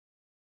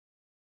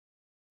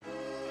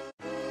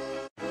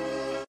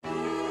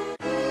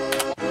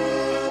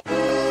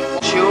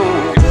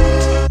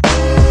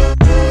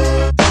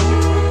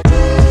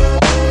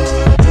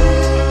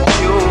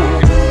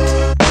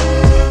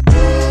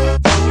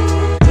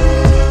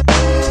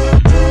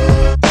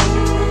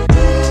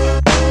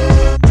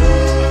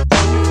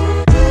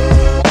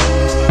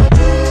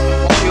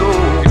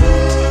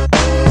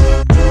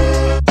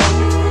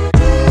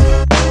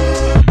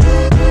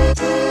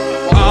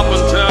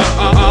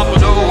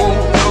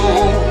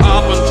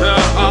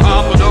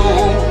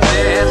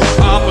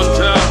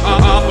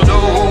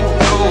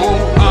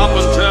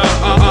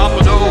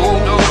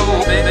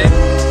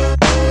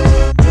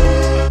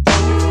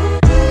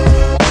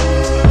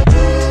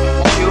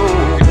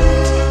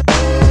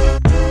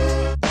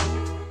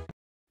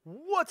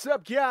What's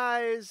up,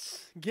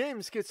 guys?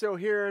 Game Schizo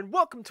here, and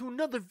welcome to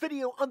another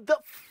video on the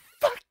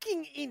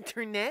fucking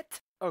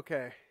internet.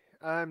 Okay,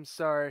 I'm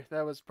sorry.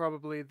 That was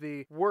probably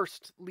the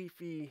worst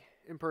Leafy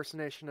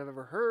impersonation I've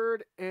ever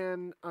heard,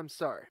 and I'm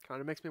sorry.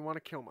 Kinda makes me want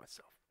to kill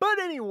myself. But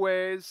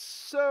anyways,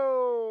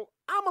 so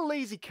I'm a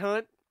lazy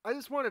cunt. I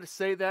just wanted to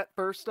say that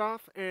first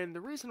off, and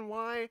the reason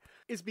why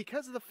is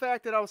because of the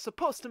fact that I was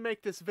supposed to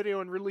make this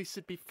video and release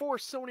it before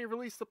Sony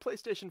released the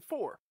PlayStation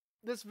 4.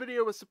 This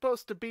video was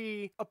supposed to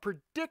be a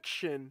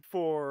prediction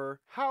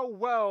for how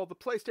well the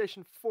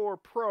PlayStation 4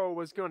 Pro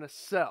was going to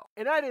sell.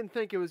 And I didn't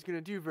think it was going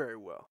to do very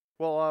well.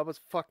 Well, I was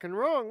fucking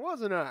wrong,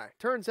 wasn't I?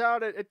 Turns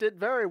out it did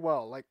very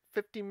well, like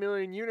 50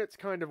 million units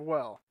kind of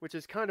well, which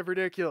is kind of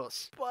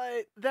ridiculous.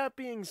 But that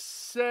being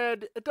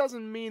said, it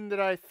doesn't mean that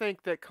I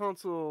think that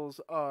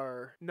consoles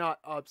are not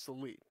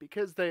obsolete,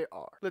 because they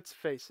are. Let's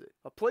face it,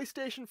 a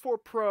PlayStation 4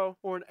 Pro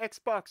or an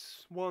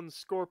Xbox One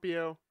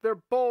Scorpio, they're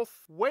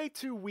both way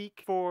too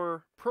weak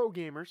for pro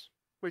gamers,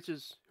 which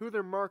is who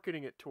they're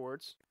marketing it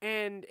towards,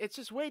 and it's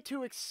just way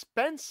too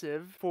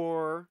expensive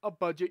for a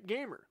budget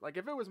gamer. Like,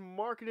 if it was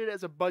marketed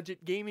as a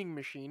budget gaming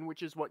machine,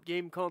 which is what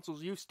game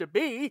consoles used to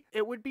be,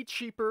 it would be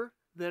cheaper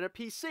than a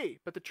PC.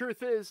 But the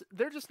truth is,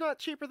 they're just not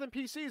cheaper than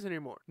PCs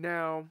anymore.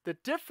 Now, the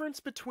difference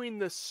between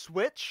the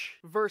Switch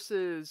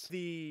versus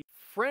the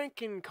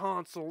Franken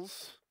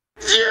consoles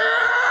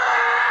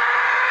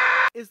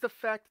is the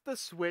fact that the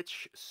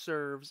Switch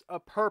serves a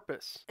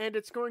purpose, and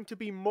it's going to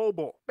be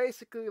mobile,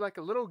 basically like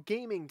a little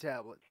gaming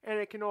tablet, and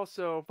it can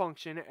also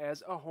function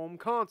as a home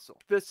console.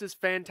 This is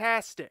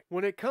fantastic.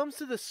 When it comes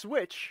to the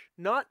Switch,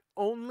 not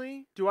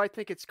only do I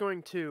think it's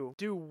going to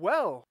do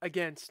well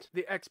against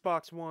the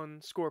Xbox One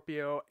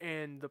Scorpio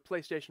and the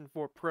PlayStation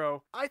 4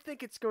 Pro, I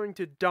think it's going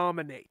to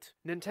dominate.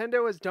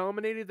 Nintendo has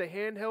dominated the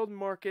handheld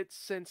market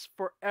since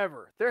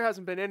forever. There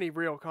hasn't been any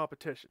real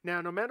competition. Now,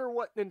 no matter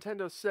what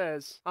Nintendo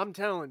says, I'm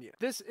telling you,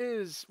 this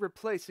is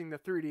replacing the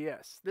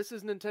 3DS. This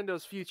is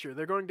Nintendo's future.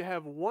 They're going to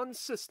have one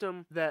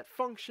system that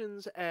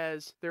functions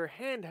as their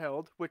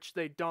handheld, which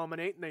they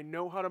dominate and they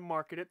know how to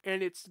market it,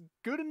 and it's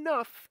good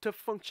enough to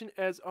function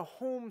as a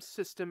home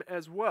system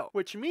as well,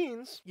 which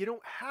means you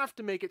don't have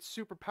to make it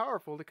super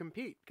powerful to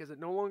compete, because it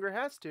no longer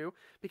has to,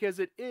 because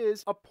it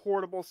is a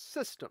portable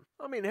system.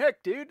 I mean,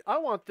 heck, dude, I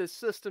want this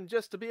system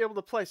just to be able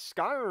to play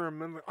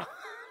Skyrim and a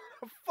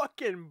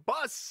fucking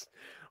bus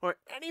or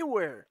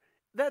anywhere.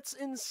 That's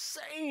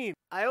insane!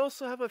 I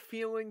also have a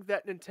feeling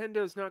that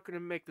Nintendo's not going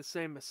to make the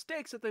same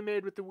mistakes that they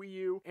made with the Wii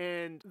U,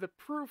 and the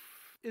proof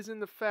is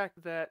in the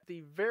fact that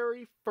the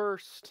very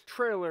first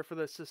trailer for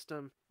this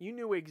system, you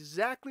knew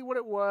exactly what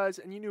it was,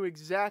 and you knew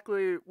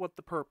exactly what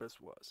the purpose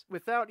was,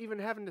 without even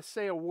having to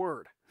say a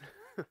word.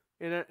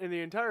 In the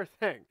entire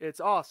thing.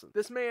 It's awesome.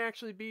 This may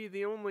actually be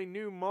the only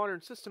new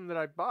modern system that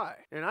I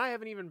buy. And I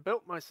haven't even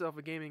built myself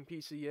a gaming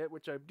PC yet,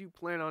 which I do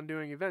plan on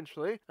doing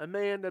eventually. I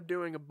may end up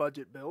doing a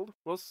budget build.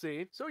 We'll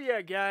see. So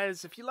yeah,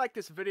 guys, if you like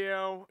this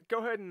video, go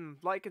ahead and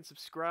like and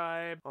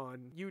subscribe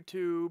on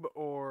YouTube,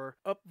 or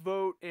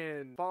upvote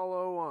and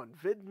follow on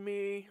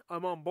VidMe.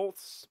 I'm on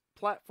both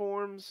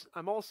platforms.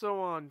 I'm also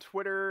on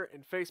Twitter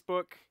and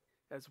Facebook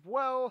as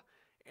well.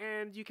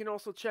 And you can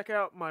also check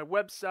out my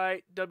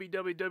website,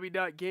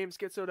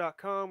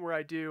 www.gameschizo.com, where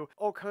I do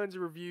all kinds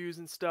of reviews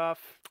and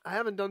stuff. I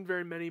haven't done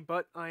very many,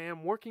 but I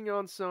am working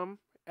on some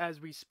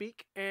as we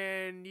speak.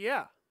 And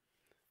yeah,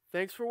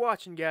 thanks for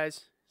watching,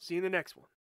 guys. See you in the next one.